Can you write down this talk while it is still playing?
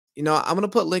I'm gonna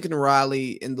put Lincoln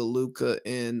Riley in the Luka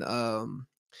and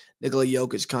Nikola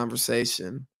Jokic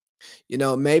conversation.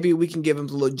 Maybe we can give him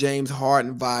a little James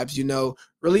Harden vibes.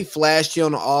 Really flashy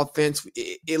on the offense.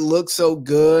 It looks so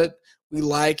good. We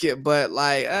like it, but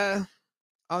I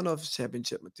don't know if it's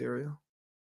championship material.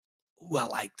 Ooh, I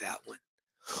like that one.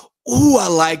 Ooh, I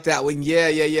like that one.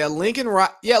 Yeah. Lincoln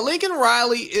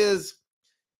Riley is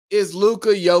Luka,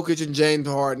 Jokic, and James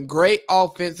Harden. Great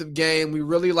offensive game. We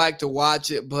really like to watch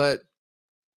it, but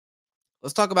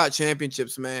let's talk about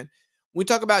championships, man. When we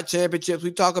talk about championships,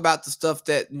 we talk about the stuff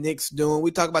that Nick's doing.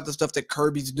 We talk about the stuff that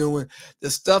Kirby's doing, the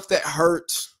stuff that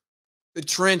hurts, the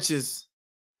trenches.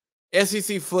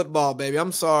 SEC football, baby.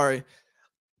 I'm sorry.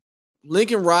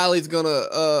 Lincoln Riley's going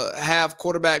to have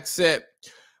quarterback set,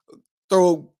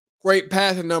 throw great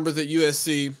passing numbers at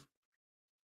USC.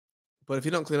 But if he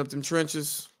don't clean up them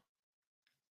trenches,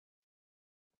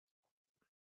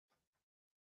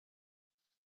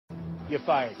 you're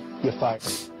fired. You're fired.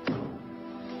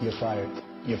 You're fired.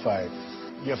 You're fired.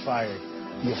 You're fired.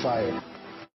 You're fired.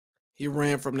 He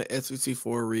ran from the SEC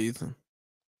for a reason.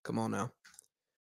 Come on now.